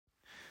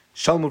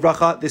Shalom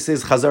Uvracha, this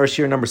is Chazar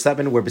Shiur number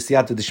 7, where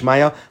B'siyata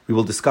D'Shmaya, we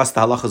will discuss the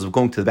halachos of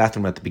going to the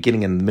bathroom at the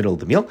beginning and in the middle of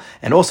the meal,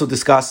 and also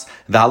discuss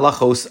the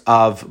halachos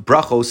of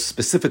brachos,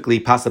 specifically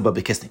pasaba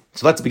b'kisning.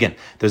 So let's begin.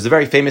 There's a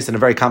very famous and a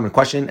very common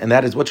question, and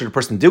that is, what should a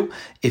person do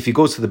if he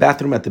goes to the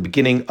bathroom at the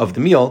beginning of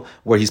the meal,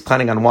 where he's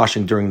planning on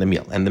washing during the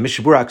meal? And the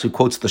Mishabura actually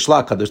quotes the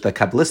Shlach Kadosh that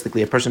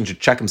Kabbalistically a person should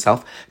check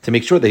himself to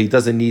make sure that he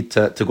doesn't need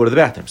to go to the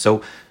bathroom.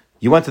 So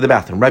you went to the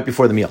bathroom right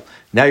before the meal.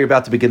 Now you're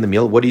about to begin the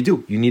meal. What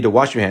do? You need to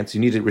wash your hands.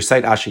 You need to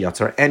recite Asher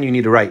Yatzar, and you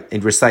need to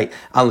recite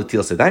Al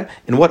Netilas Yadayiim.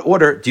 In what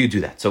order do you do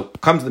that? So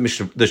comes the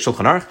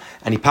Shulchan Aruch,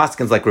 and he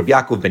paskins like Rabbi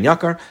Yaakov ben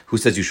Yakar, who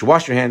says you should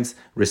wash your hands,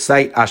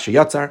 recite Asher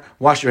Yatzar,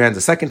 wash your hands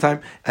a second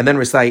time, and then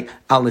recite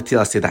Al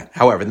Netilas Yadayiim.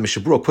 However, the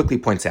Mishabura quickly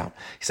points out,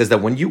 he says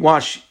that when you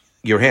wash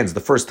your hands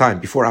the first time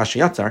before Asher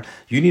Yatzar,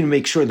 you need to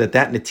make sure that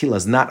netila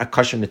is not a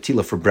kosher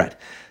netila for bread.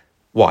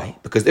 Why?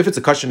 Because if it's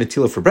a kosher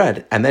netila for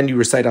bread, and then you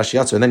recite Asher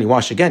Yatzar, and then you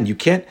wash again, you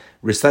can't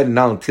recite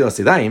Al Netilas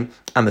Yadayiim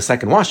on the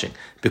second washing,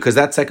 because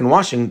that second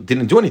washing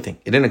didn't do anything.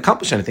 It didn't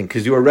accomplish anything,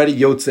 because you already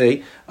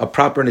yotzei a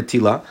proper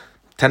netila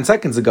 10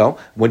 seconds ago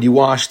when you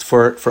washed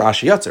for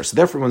Asher Yatzar. So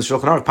therefore, when the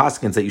Shulchan Aruch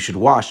paskins that you should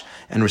wash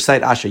and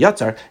recite Asher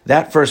Yatzar,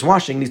 that first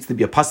washing needs to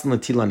be a pasal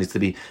netila, needs to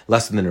be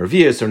less than a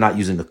revius, or not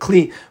using a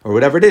kli, or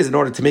whatever it is, in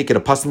order to make it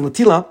a pasal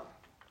netila.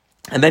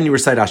 And then you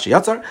recite Asher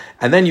Yatzar,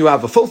 and then you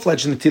have a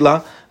full-fledged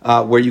netila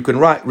where you can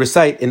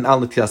recite in Al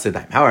Netilas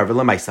Yadayiim. However,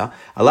 Lamaisa,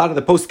 a lot of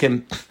the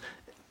poskim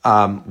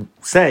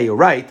say or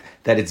write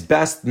that it's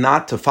best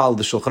not to follow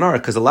the Shulchan Aruch,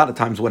 because a lot of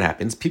times what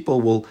happens,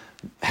 people will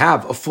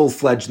have a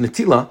full-fledged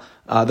netila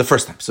the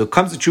first time. So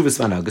comes the Chuvas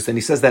Van August, and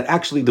he says that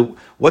actually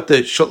what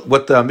the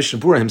Mishnah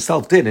Berurah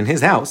himself did in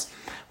his house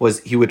was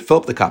he would fill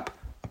up the cup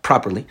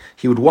properly.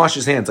 He would wash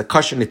his hands, a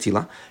kosher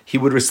netila. He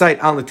would recite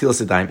Al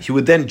Netilas Yadayiim. He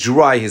would then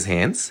dry his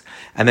hands,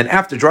 and then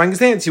after drying his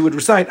hands, he would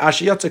recite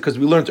Asher Yatzar, because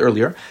we learned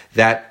earlier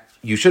that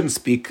you shouldn't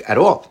speak at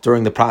all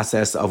during the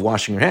process of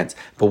washing your hands.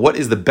 But what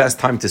is the best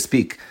time to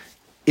speak?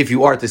 If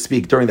you are to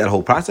speak during that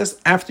whole process,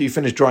 after you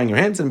finish drying your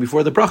hands and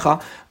before the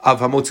bracha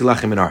of Hamotzi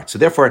Lachem in Art. So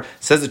therefore,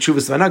 says the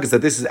Chuvas Van Agudas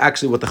that this is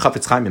actually what the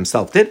Chafetz Chaim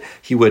himself did.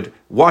 He would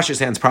wash his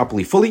hands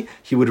properly, fully.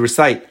 He would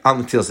recite Al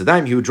Netilas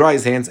Yadayiim. He would dry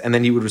his hands, and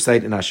then he would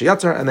recite in Asher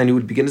Yatzar, and then he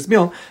would begin his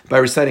meal by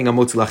reciting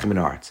Hamotzi Lachem in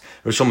Art.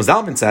 Rosh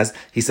Zalman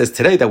he says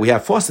today that we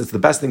have faucets, the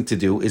best thing to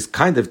do is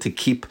kind of to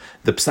keep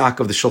the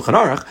psak of the Shulchan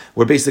Aruch,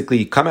 where basically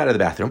you come out of the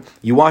bathroom,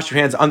 you wash your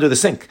hands under the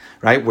sink,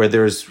 right? Where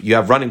you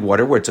have running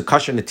water, where it's a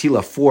kosher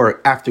netila for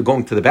after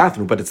going to the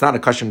bathroom, but it's not a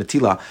kosher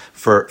netila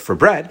for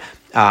bread.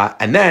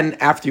 And then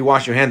after you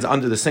wash your hands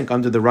under the sink,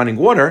 under the running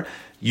water,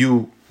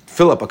 you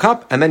fill up a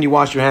cup, and then you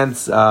wash your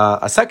hands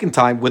a second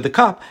time with the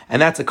cup,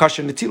 and that's a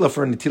kosher netila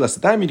for Netilas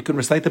Yadayiim. You can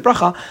recite the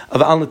bracha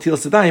of Al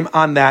Netilas Yadayiim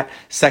on that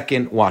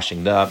second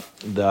washing. The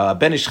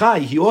Ben Ish Chai,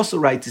 he also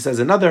writes, he says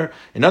another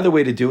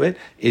way to do it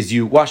is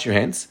you wash your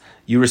hands,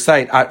 you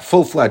recite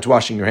full-fledged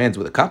washing your hands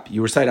with a cup,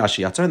 you recite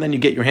Asher Yatzar, and then you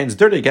get your hands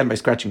dirty again by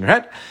scratching your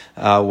head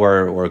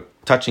or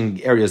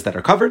touching areas that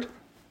are covered.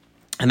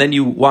 And then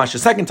you wash a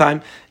second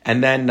time,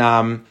 and then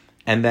recite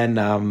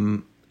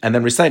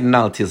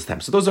Al Netilas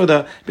Yadayiim. So those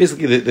are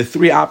basically the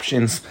three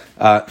options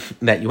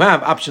that you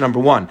have. Option number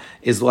one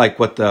is like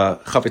what the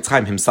Chafetz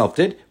Chaim himself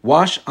did: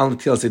 wash Al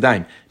Netilas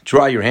Yadayiim,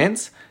 dry your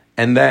hands,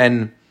 and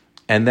then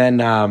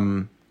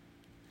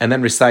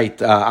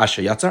recite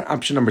Asher Yatzar.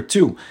 Option number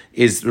two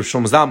is Rosh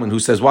Zalman, who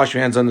says wash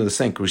your hands under the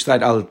sink,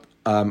 recite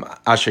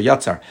Asher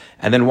Yatzar,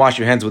 and then wash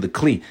your hands with a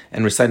kli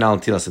and recite Al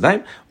Netilas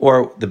Yadayiim,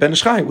 or the Ben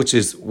Ish Chai, which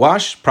is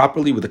wash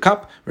properly with a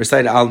cup,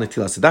 recite Al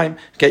Netilas Yadayiim,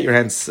 get your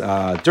hands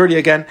dirty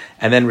again,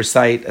 and then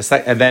recite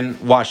and then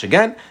wash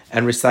again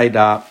and recite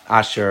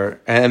Asher,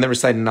 and then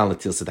recite Al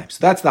Netilas Yadayiim. So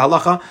that's the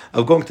halacha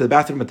of going to the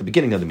bathroom at the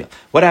beginning of the meal.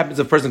 What happens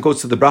if a person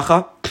goes to the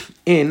bracha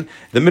in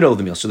the middle of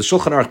the meal? So the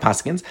Shulchan Aruch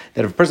paskins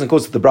that if a person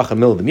goes to the bracha in the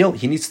middle of the meal,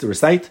 he needs to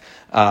recite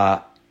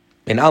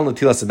in Al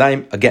Netilas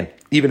Yadayiim again,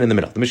 even in the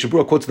middle. The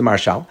Mishabura quotes the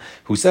Marshal,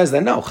 who says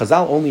that no,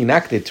 Chazal only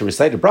enacted to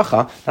recite a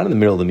bracha not in the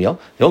middle of the meal.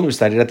 They only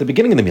recited it at the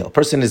beginning of the meal. A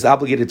person is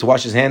obligated to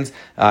wash his hands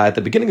at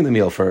the beginning of the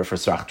meal for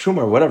Srach Truma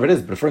or whatever it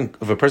is. But if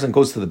a person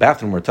goes to the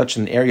bathroom or touches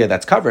an area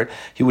that's covered,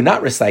 he would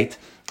not recite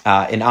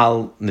in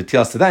Al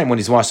Netilas Yadayiim when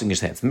he's washing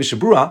his hands. The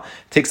Mishabura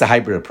takes a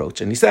hybrid approach,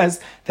 and he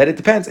says that it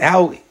depends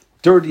how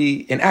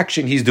dirty in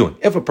action he's doing.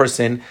 If a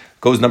person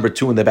goes number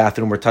two in the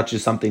bathroom or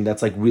touches something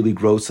that's like really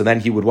gross, so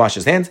then he would wash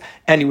his hands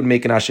and he would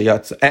make an Asher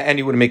Yatzar, and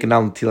he would make an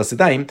Al Netilas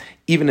Yadayiim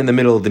even in the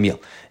middle of the meal.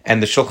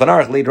 And the Shulchan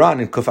Aruch later on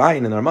in Kuf Ayin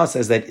and the Ramah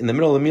says that in the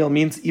middle of the meal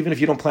means even if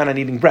you don't plan on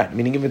eating bread,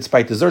 meaning even if it's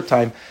by dessert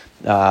time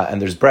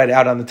and there's bread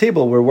out on the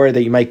table, we're worried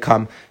that you might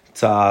come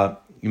to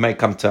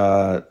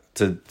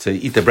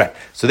eat the bread.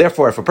 So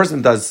therefore, if a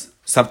person does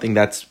something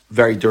that's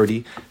very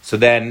dirty, so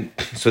then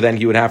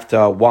he would have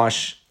to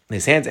wash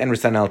his hands and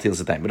recite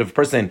Netilas Yadayim. But if a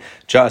person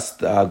just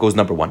goes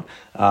number one,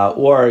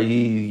 or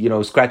he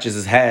scratches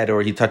his head,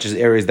 or he touches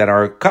areas that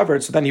are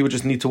covered, so then he would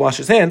just need to wash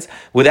his hands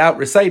without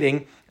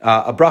reciting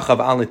a bracha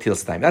of al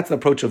Netilas Yadayim. That's the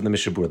approach of the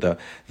Mishnah Berurah.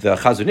 The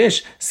Chazon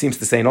Ish seems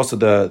to say, and also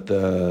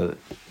the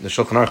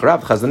Shulchan Aruch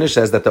Rav, Chazon Ish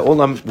says that the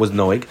Olam was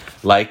knowing,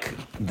 like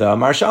the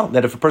Marshal,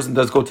 that if a person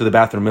does go to the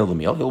bathroom in the middle of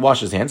the meal, he'll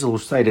wash his hands, he'll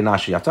recite in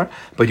Ashi Yatar,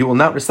 but he will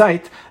not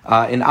recite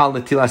in al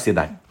Netilas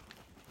Yadayim.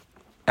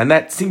 And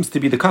that seems to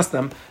be the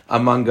custom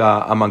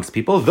amongst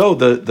people, though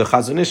the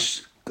Chazon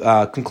Ish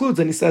concludes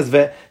and he says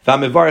that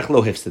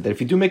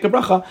if you do make a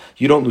bracha,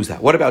 you don't lose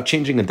that. What about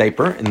changing a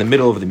diaper in the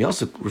middle of the meal?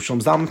 So Rosh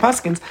Zalman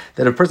paskins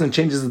that if a person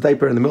changes the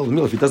diaper in the middle of the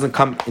meal, if he doesn't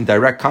come in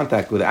direct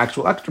contact with the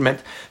actual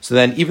excrement, so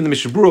then even the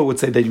Mishnah Berurah would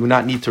say that you would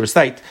not need to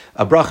recite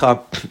a bracha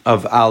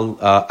of al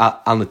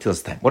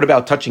Netilas Yadayim. What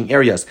about touching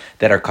areas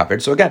that are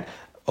covered? So again,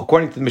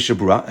 according to the Mishnah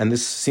Berurah, and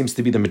this seems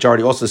to be the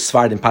majority, also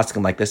Sfarad and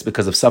Paskin like this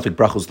because of Safik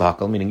Brachos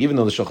L'Hakal, meaning even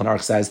though the Shulchan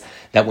Aruch says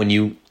that when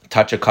you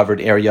touch a covered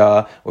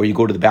area or you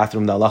go to the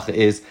bathroom, the halacha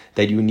is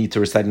that you need to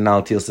recite an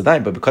Netilas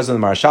Yadayim, but because of the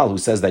Marshal who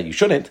says that you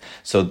shouldn't,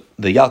 so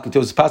the Yalkut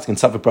is Paskin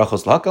Safik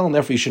Brachos L'Hakal, and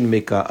therefore you shouldn't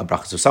make a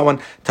bracha. So if someone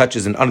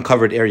touches an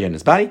uncovered area in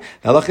his body,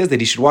 the halacha is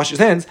that he should wash his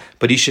hands,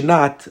 but he should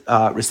not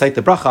recite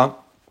the bracha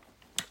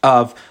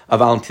of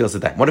al Netilas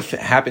Yadayim. What if it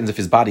happens if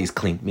his body is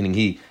clean, meaning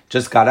he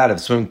just got out of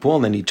the swimming pool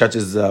and then he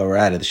touches, or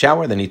out of the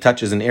shower, then he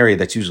touches an area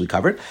that's usually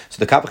covered? So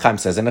the Kaf HaChaim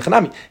says in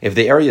Echanami, if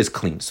the area is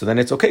clean, so then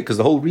it's okay, because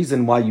the whole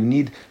reason why you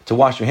need to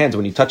wash your hands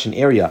when you touch an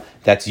area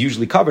that's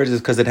usually covered is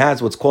because it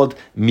has what's called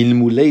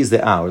milmulei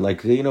ze'ah, or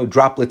like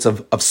droplets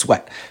of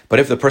sweat. But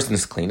if the person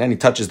is clean and he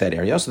touches that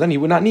area, so then he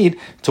would not need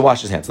to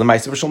wash his hands. The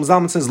Ma'aser Shlomo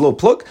Zalman says lo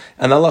plug,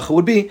 and the halacha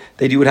would be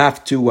that you would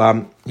have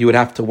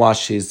to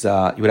wash his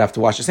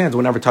hands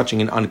whenever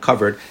touching an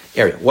uncovered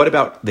area. What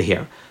about the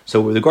hair? So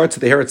with regard to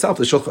the hair itself,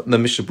 the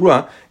Mishnah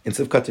Berurah in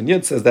Sivkat and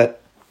Yud says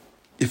that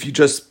if you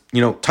just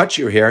touch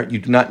your hair, you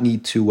do not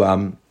need to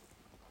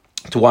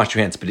wash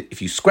your hands. But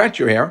if you scratch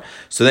your hair,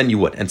 so then you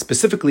would. And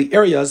specifically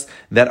areas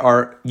that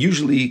are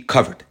usually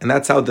covered. And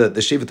that's how the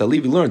Shevet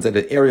HaLevi learns, that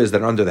the areas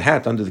that are under the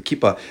hat, under the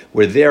kippah,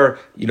 where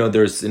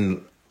there's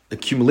an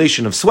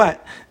accumulation of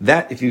sweat,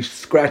 that if you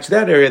scratch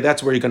that area,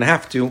 that's where you're going to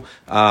have to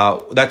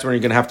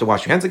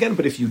wash your hands again.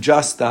 But if you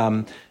just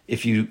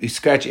if you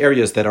scratch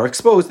areas that are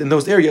exposed in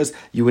those areas,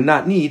 you would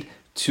not need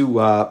to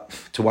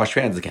wash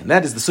your hands again.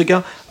 That is the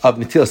sugya of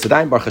Netilas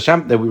Yadayim Baruch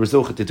Hashem that we were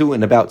zocheh to do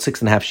in about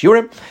 6.5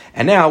 shiurim.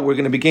 And now we're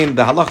going to begin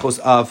the halachos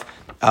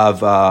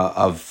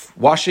of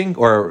washing,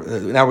 or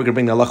now we're going to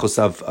bring the halachos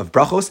of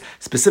brachos,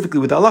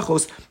 specifically with the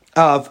halachos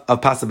of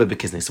Pasaba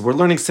B'Kizni. So we're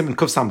learning Siman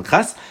Kuf Samach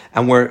Ches,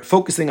 and we're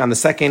focusing on the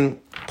second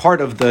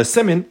part of the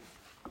Siman,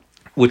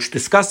 which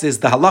discusses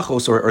the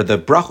halachos or the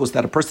brachos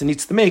that a person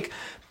needs to make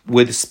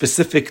with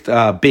specific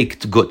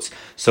baked goods.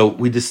 So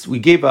we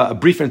gave a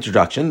brief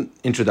introduction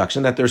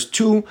that there's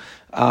two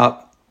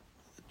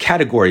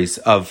categories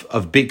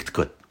of baked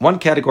good. One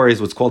category is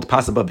what's called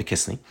Pasaba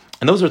B'Kizni,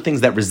 and those are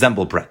things that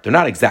resemble bread. They're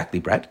not exactly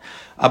bread,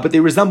 but they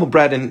resemble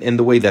bread in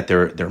the way that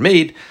they're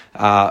made,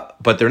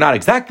 but they're not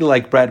exactly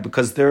like bread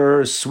because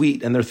they're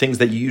sweet and they're things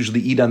that you usually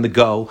eat on the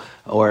go,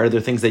 or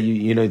they're things that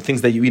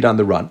things that you eat on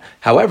the run.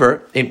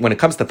 However, when it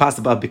comes to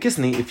Pasaba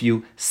B'Kizni, if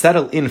you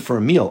settle in for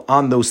a meal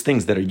on those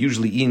things that are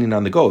usually eaten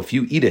on the go, if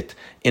you eat it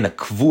in a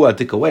kvua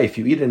dik way, if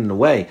you eat it in a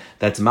way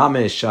that's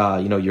mamish,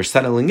 you're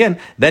settling in,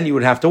 then you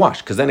would have to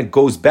wash, because then it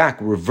goes back,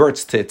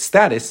 reverts to its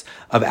status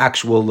of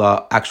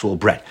actual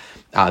bread.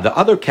 The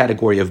other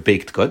category of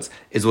baked goods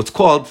is what's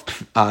called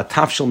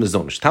tafshil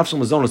mezonus. Tafshil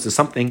mezonus is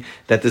something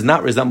that does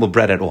not resemble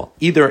bread at all,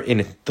 either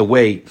in the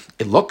way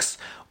it looks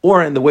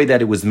or in the way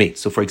that it was made.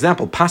 So, for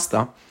example,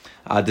 pasta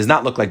does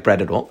not look like bread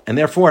at all, and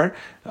therefore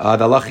the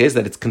halach is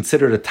that it's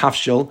considered a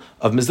tafshil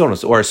of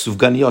mezonus, or a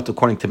sufganiyot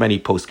according to many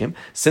poskim,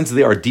 since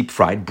they are deep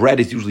fried. Bread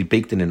is usually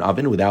baked in an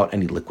oven without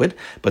any liquid,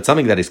 but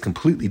something that is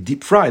completely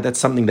deep fried, that's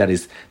something that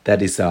is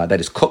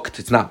cooked.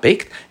 It's not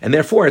baked, and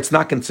therefore it's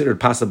not considered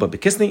pasaba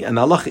b'kizni. And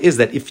the halach is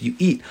that if you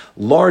eat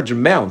large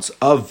amounts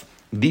of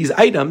these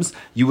items,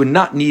 you would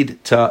not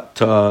need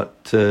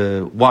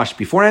to wash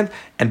beforehand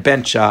and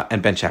bench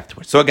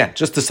afterwards. So again,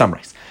 just to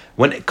summarize,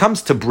 when it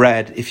comes to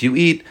bread, if you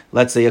eat,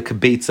 let's say, a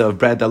kibetza of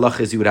bread, the halach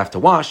is you would have to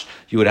wash,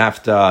 you would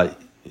have to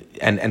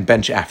and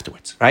bench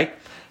afterwards, right?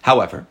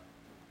 However,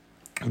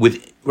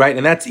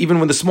 and that's even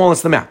with the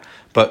smallest amount.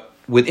 But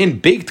within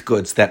baked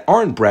goods that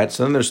aren't bread,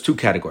 so then there's two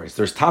categories.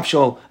 There's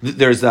pasaba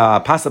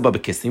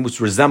b'kizni, which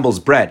resembles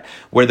bread,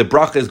 where the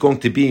bracha is going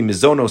to be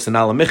mizonos and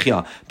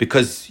alamichya,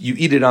 because you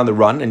eat it on the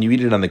run and you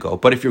eat it on the go.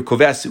 But if you're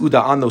koveh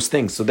seuda on those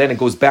things, so then it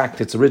goes back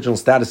to its original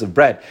status of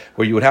bread,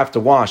 where you would have to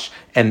wash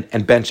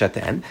and bench at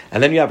the end.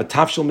 And then you have a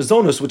tafshil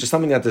mizonos, which is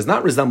something that does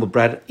not resemble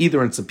bread, either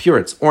in its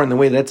appearance or in the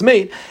way that it's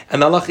made.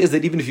 And the halach is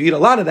that even if you eat a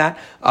lot of that,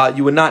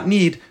 you would not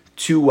need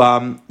to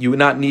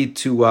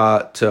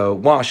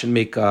wash and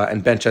make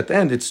and bench at the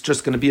end. It's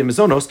just going to be a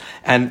mizonos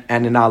and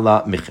an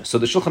ala micha. So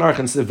the Shulchan Aruch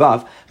in Siv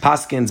Vav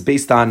paskins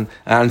based on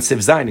Siv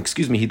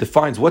Zayin, he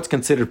defines what's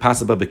considered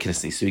pasaba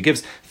b'knisni. So he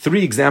gives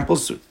three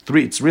examples.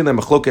 It's really a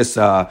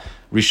machlokas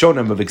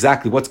rishonim of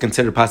exactly what's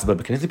considered pasaba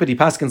b'knisni, but he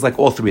paskins like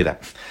all three of them.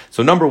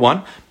 So number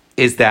one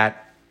is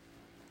that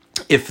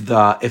if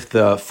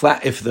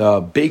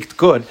the baked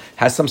good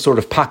has some sort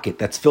of pocket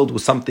that's filled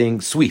with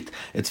something sweet,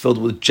 it's filled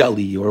with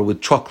jelly or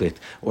with chocolate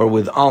or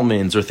with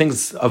almonds or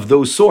things of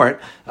those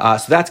sort,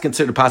 so that's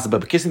considered pasaba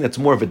b'knisni. That's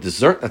more of a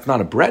dessert. That's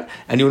not a bread,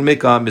 and you would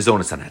make a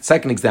mizonos on that.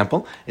 Second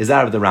example is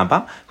out of the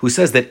Rambam, who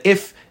says that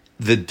if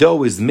the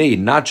dough is made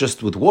not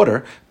just with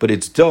water, but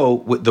it's dough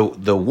with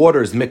the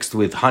water is mixed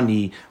with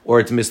honey,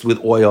 or it's mixed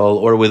with oil,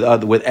 or with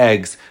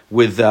eggs,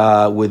 with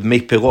mei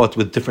perot,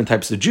 with different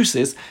types of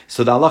juices.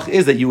 So the halach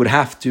is that you would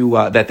have to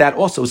that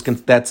also is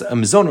that's a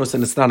mizonos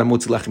and it's not a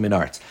motzi lechem min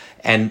haaretz.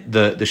 And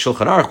the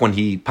Shulchan Aruch, when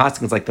he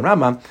paskins like the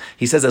Rambam,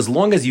 he says as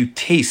long as you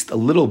taste a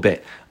little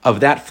bit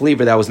of that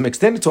flavor that was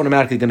mixed in, it's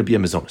automatically going to be a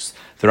mizonos.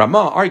 The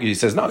Rama argues, he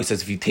says, no, he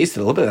says, if you taste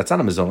it a little bit, that's not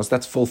a mizonos,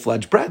 that's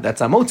full-fledged bread,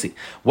 that's amotzi.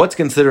 What's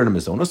considered a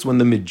mizonos? When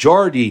the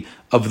majority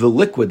of the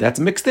liquid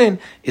that's mixed in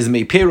is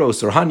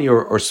meiperos or honey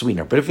or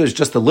sweetener. But if there's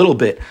just a little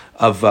bit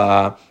of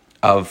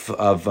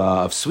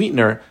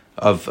sweetener,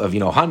 of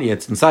honey,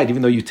 it's inside,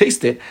 even though you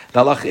taste it,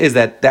 the halach is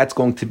that's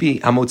going to be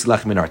hamotzi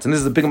lechem min haaretz. And this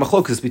is a big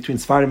machlokas between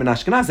Sfardim and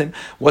Ashkenazim,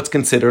 what's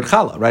considered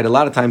challah, right? A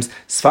lot of times,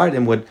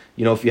 Sfardim would,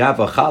 if you have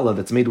a challah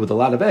that's made with a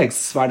lot of eggs,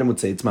 Sfardim would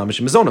say it's mamish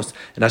mizonos.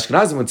 And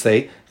Ashkenazim would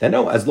say that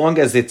no, as long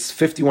as it's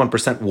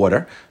 51%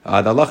 water, the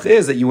halach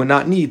is that you would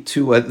not need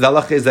to, the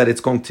halach is that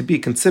it's going to be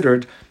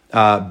considered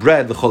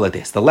bread l'chol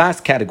hades. The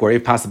last category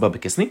of pasaba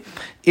b'kisni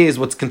is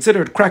what's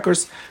considered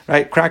crackers,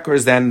 right?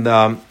 Crackers and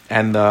the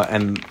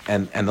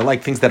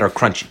like things that are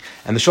crunchy.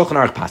 And the Shulchan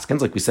Aruch paskins,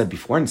 like we said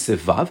before in Siv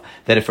Vav,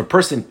 that if a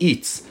person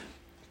eats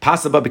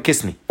pasaba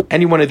b'kisni,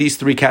 any one of these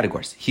three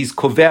categories, he's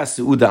kovea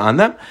seuda on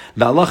them.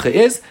 The halacha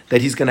is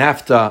that he's going to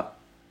have to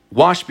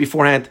wash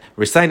beforehand,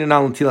 recite an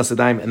al Netilas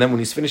Yadayiim, and then when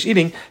he's finished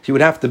eating, he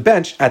would have to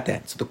bench at the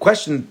end. So the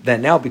question that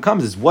now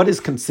becomes is, what is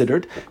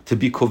considered to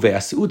be kovea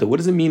seuda? What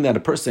does it mean that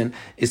a person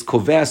is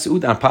kovea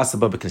seuda on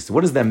pasaba b'knisni?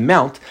 What is the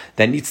amount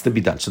that needs to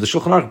be done? So the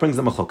Shulchan Aruch brings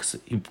the machlokas.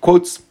 He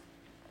quotes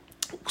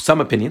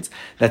some opinions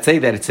that say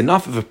that it's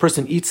enough if a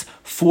person eats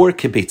 4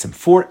 kibetzim,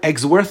 4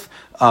 eggs worth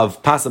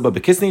of pasaba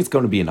b'kisni, it's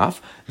going to be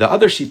enough. The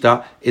other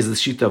shita is the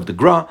shita of the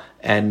Gra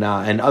and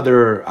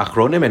other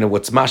achronim, and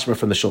what's mashmer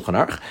from the Shulchan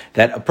Aruch,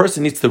 that a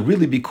person needs to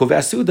really be kovea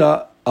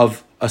seuda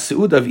of a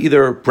seuda of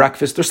either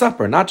breakfast or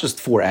supper, not just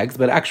 4 eggs,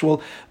 but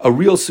a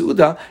real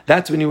seuda.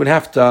 That's when you would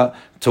have to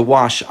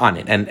wash on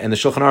it. And the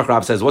Shulchan Aruch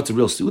Rab says, what's a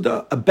real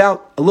seuda?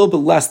 About a little bit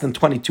less than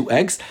 22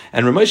 eggs.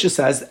 And Ramosha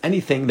says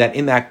anything that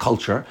in that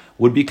culture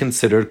would be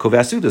considered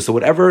kovea seuda. So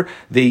whatever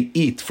they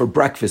eat for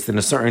breakfast in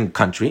a certain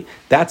country,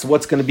 that's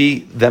what's going to be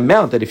the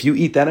amount, that if you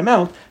eat that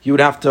amount, you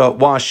would have to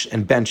wash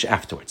and bench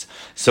afterwards.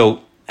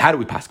 So how do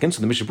we paskin?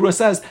 So the Mishnah Berurah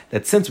says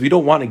that since we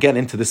don't want to get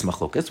into this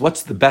machlokas,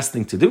 what's the best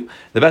thing to do?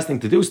 The best thing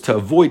to do is to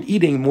avoid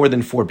eating more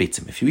than 4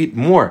 beitzim. If you eat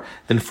more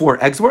than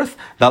 4 eggs worth,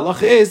 the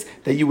halacha is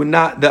that you would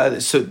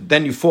not. So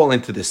then you fall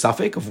into the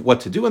suffix of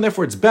what to do, and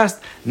therefore it's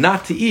best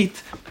not to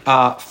eat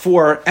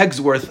 4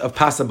 eggs worth of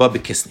pasaba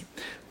b'kisni.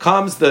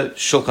 Comes the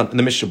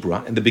Mishnah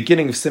Berurah in the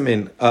beginning of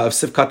Simin of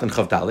Sivkat and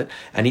Chavdalit,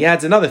 and he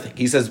adds another thing.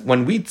 He says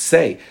when we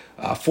say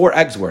 4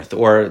 eggs worth,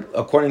 or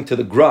according to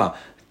the Gra,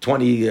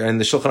 20 and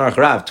the Shulchan Aruch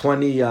Rav,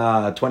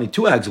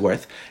 22 eggs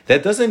worth,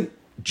 that doesn't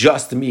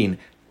just mean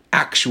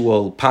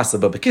actual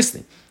pasaba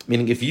b'kisni.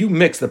 Meaning, if you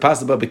mix the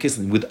pasaba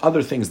b'kisni with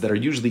other things that are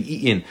usually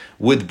eaten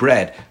with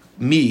bread,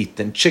 meat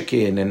and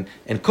chicken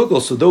and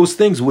kugel, so those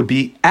things would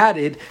be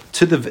added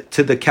to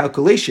the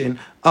calculation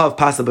of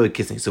pasaba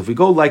b'kisni. So if we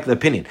go like the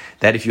opinion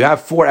that if you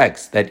have 4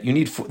 eggs, that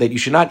you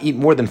should not eat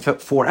more than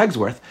 4 eggs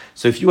worth.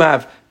 So if you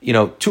have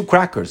 2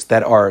 crackers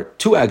that are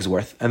 2 eggs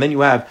worth, and then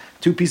you have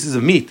 2 pieces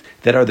of meat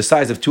that are the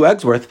size of 2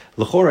 eggs worth,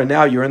 l'chora,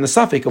 now you're in the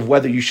suffix of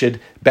whether you should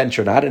bench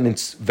or not, and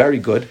it's very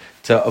good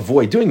to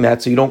avoid doing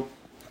that so you don't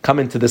come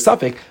into the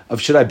suffix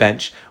of should I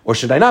bench or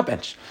should I not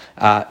bench.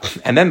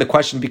 And then the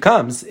question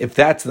becomes, if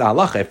that's the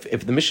halacha,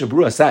 if the Mishnah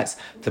Berurah says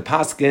to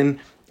paskin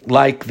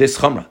like this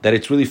chumrah, that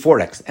it's really 4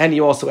 eggs. And he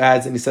also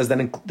adds, and he says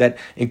that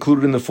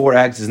included in the 4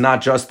 eggs is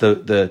not just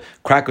the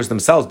crackers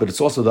themselves, but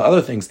it's also the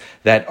other things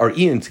that are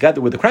eaten together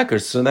with the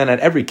crackers. So then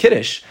at every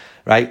kiddush,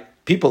 right,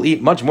 people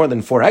eat much more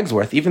than 4 eggs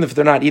worth, even if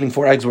they're not eating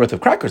 4 eggs worth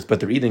of crackers, but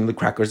they're eating the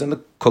crackers and the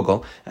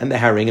kugel and the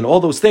herring, and all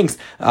those things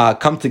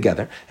come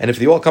together. And if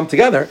they all come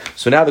together,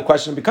 so now the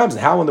question becomes,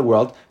 how in the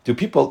world do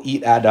people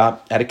eat at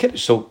a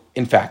kiddush? So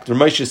in fact,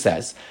 Ramosha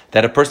says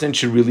that a person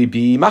should really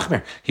be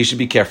machmer. He should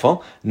be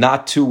careful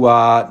not to,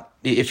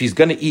 if he's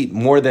going to eat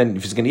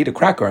a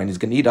cracker and he's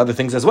going to eat other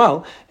things as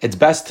well, it's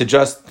best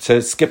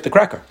to skip the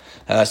cracker.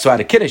 So at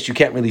a kiddush, you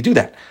can't really do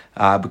that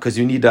because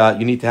you need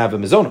to have a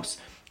mizonos.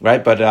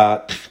 Right, but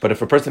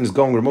if a person is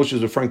going, Ramosha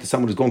is referring to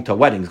someone who's going to a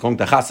wedding, is going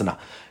to chasana,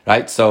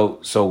 right?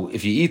 So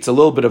if he eats a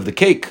little bit of the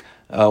cake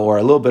or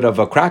a little bit of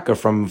a cracker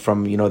from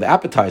the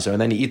appetizer,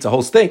 and then he eats a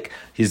whole steak,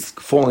 he's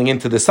falling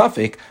into the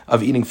suffix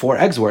of eating 4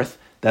 eggs worth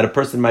that a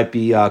person might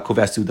be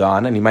koveh suda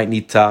on, and he might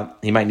need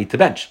to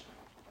bench.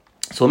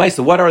 So,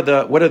 what are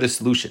the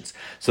solutions?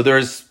 So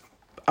there's,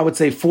 I would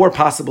say, 4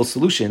 possible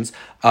solutions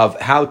of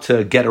how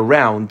to get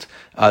around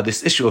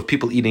this issue of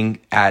people eating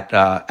at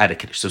a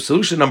kiddush. So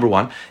solution number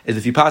 1 is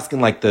if you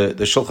paskin like the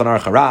Shulchan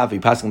Aruch Harav, you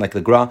paskin like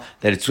the Gra,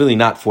 that it's really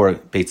not 4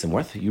 beitzim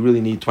worth. You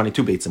really need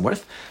 22 beitzim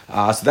worth.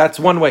 So that's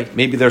one way.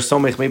 Maybe there's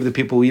somech. Maybe the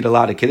people who eat a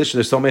lot of kiddush,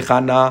 there's somech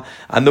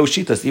on those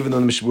shitas. Even though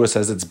the Mishnah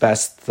says it's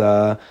best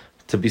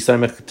to be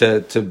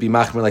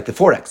machmir like the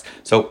 4x.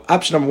 So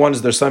option number 1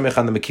 is there's samech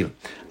on the mekilim.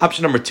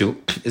 Option number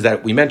 2 is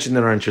that we mentioned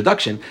in our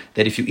introduction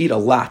that if you eat a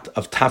lot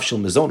of tafshil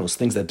mezonos,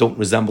 things that don't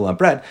resemble on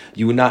bread,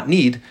 you would not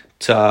need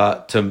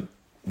to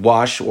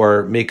wash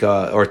or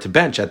or to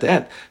bench at the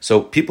end.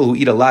 So people who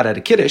eat a lot at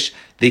a kiddush,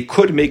 they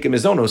could make a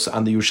mezonos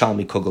on the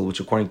Yerushalmi kugel,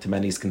 which according to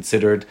many is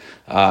considered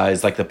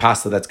is like the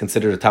pasta that's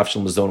considered a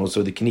tafshil mezonos,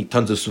 or they can eat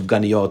tons of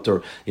sufganiyot,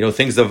 or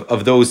things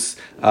of those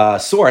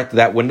sort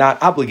that would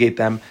not obligate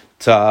them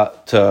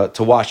to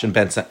wash and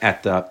bench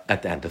at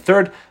the end. The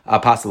third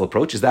possible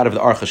approach is that of the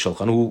Aruch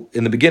HaShulchan, who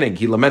in the beginning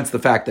he laments the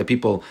fact that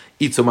people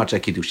eat so much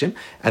at kiddushin,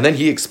 and then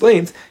he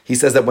explains. He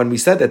says that when we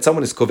said that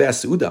someone is koveh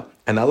seuda,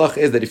 and the halach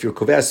is that if you're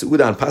koveh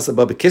seuda on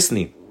pasaba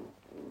b'kisni,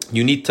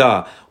 you need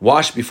to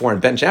wash before and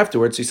bench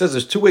afterwards. So he says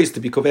there's 2 ways to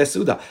be koveh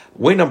seuda.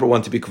 Way number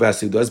 1 to be koveh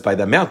seuda is by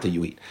the amount that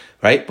you eat,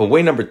 right? But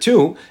way number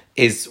 2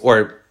 is,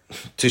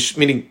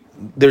 meaning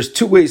there's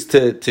 2 ways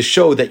to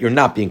show that you're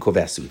not being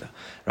koveh seuda.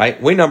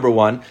 Right? Way number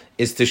 1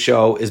 is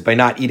by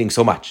not eating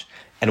so much.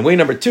 And way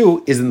number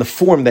 2 is in the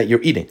form that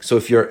you're eating. So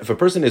if a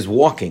person is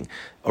walking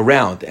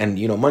around and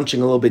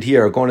munching a little bit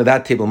here, or going to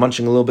that table,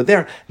 munching a little bit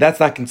there, that's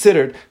not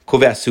considered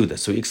koveh suda.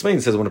 So he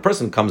explains, says when a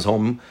person comes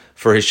home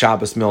for his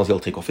Shabbos meal,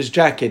 he'll take off his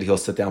jacket, he'll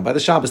sit down by the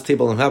Shabbos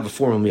table and have a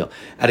formal meal.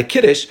 At a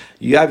kiddush,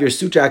 you have your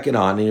suit jacket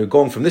on and you're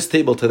going from this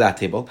table to that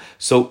table.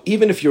 So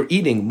even if you're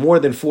eating more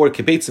than 4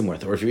 kibetzim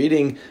worth, or if you're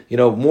eating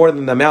more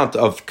than the amount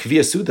of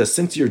kviyah suda,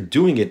 since you're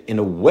doing it in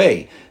a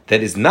way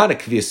that is not a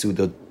kviyah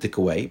suda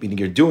way, meaning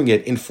you're doing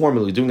it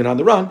informally, doing it on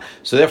the run,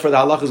 so therefore the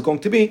halach is going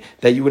to be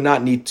that you would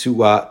not need to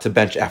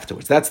bench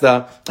afterwards. That's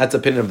the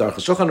opinion of the Aruch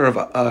HaShulchan, or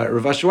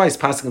Rav Asher Weiss,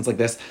 passages like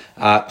this,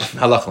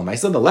 halach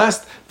l'maisa. The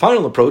last,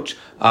 final approach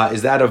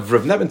is that of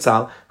Rav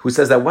Nebenzahl, who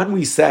says that when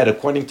we said,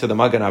 according to the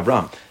Magen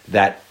Avram,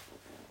 that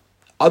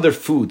other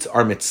foods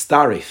are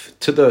mitztarif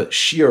to the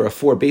shiur of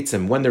 4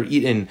 beitzim when they're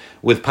eaten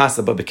with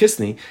pasta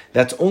babakisni,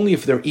 that's only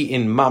if they're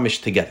eaten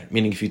mamish together.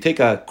 Meaning if you take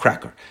a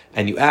cracker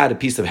and you add a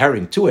piece of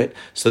herring to it,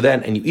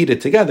 and you eat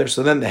it together,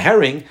 so then the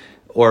herring,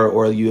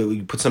 or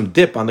you put some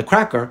dip on the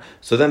cracker,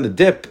 so then the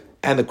dip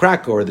and the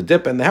cracker, or the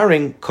dip and the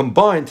herring,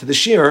 combine to the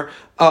shiur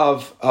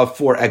of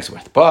 4 eggs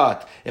worth.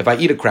 But if I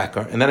eat a cracker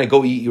and then I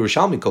go eat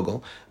Yerushalmi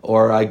kugel,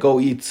 or I go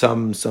eat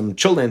some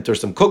chulent or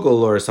some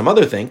kugel or some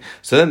other thing,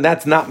 so then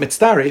that's not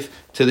mitztarif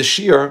to the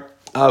shiur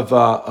of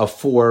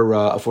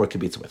 4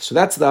 kibitz worth. So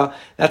that's the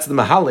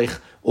mahalich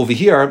over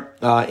here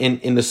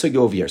in the sugya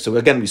over here. So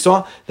again, we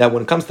saw that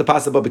when it comes to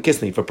pasa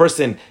babakisni, if a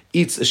person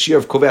eats a shiur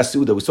of koveh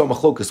suda, we saw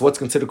machlokas, what's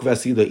considered koveh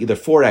suda, either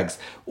 4 eggs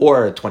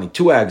or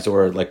 22 eggs,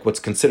 or like what's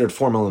considered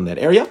formal in that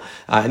area.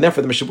 And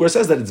therefore the Mishnah Berurah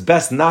says that it's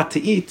best not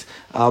to eat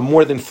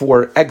more than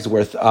 4 eggs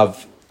worth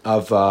of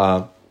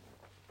mizonos,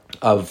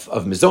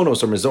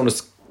 or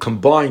mizonos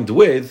combined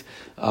with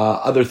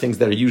other things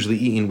that are usually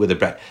eaten with the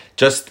bread.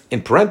 Just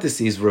in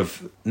parentheses,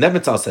 Rav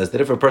Nebenzahl says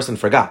that if a person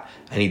forgot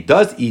and he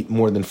does eat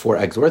more than 4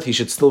 eggs worth, he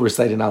should still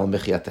recite an al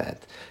michi at the end.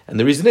 And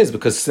the reason is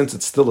because since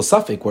it's still a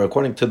suffix, where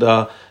according to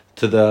the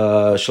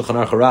Shulchan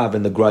Aruch Harav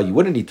and the Gra, you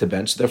wouldn't need to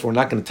bench. Therefore, we're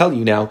not going to tell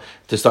you now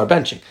to start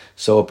benching.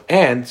 So,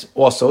 and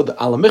also the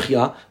al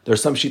michya, there are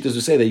some shitas who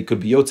say that you could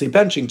be yotzei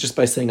benching just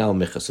by saying al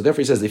michya. So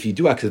therefore, he says if you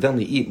do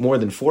accidentally eat more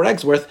than 4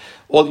 eggs worth,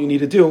 all you need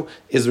to do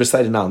is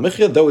recite an al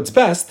michya. Though it's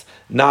best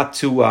not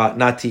to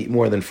eat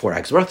more than 4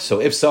 eggs worth. So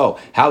if so,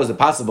 how is it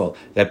possible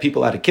that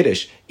people at a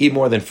kiddush eat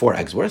more than 4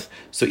 eggs worth?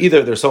 So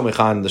either they're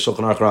somechan the Shulchan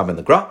Aruch Harav and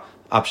the Gra.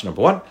 Option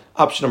number 1.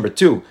 Option number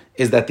 2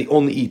 is that they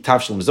only eat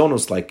tafshil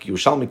mezonos like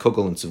Yerushalmi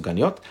kugel and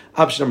sufganiyot.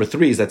 Option number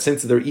 3 is that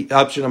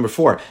option number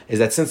 4 is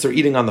that since they're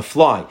eating on the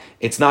fly,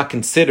 it's not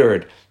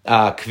considered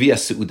kviyah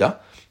seuda.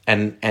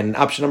 And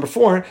option number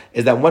 4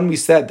 is that when we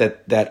said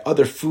that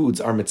other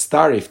foods are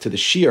mitztarif to the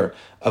shiur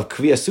of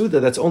kviyah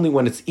seuda, that's only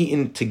when it's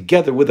eaten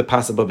together with the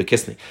pasa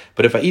babakisni.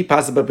 But if I eat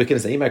pasa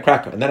babakisni, I eat my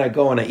cracker, and then I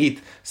go and I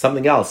eat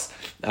something else,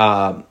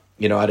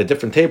 at a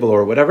different table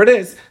or whatever it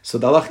is, so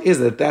the halach is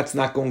that that's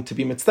not going to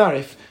be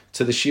mitztarif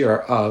to the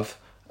shiur of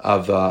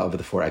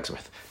the 4 eggs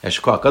worth.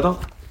 Kol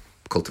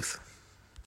tuf.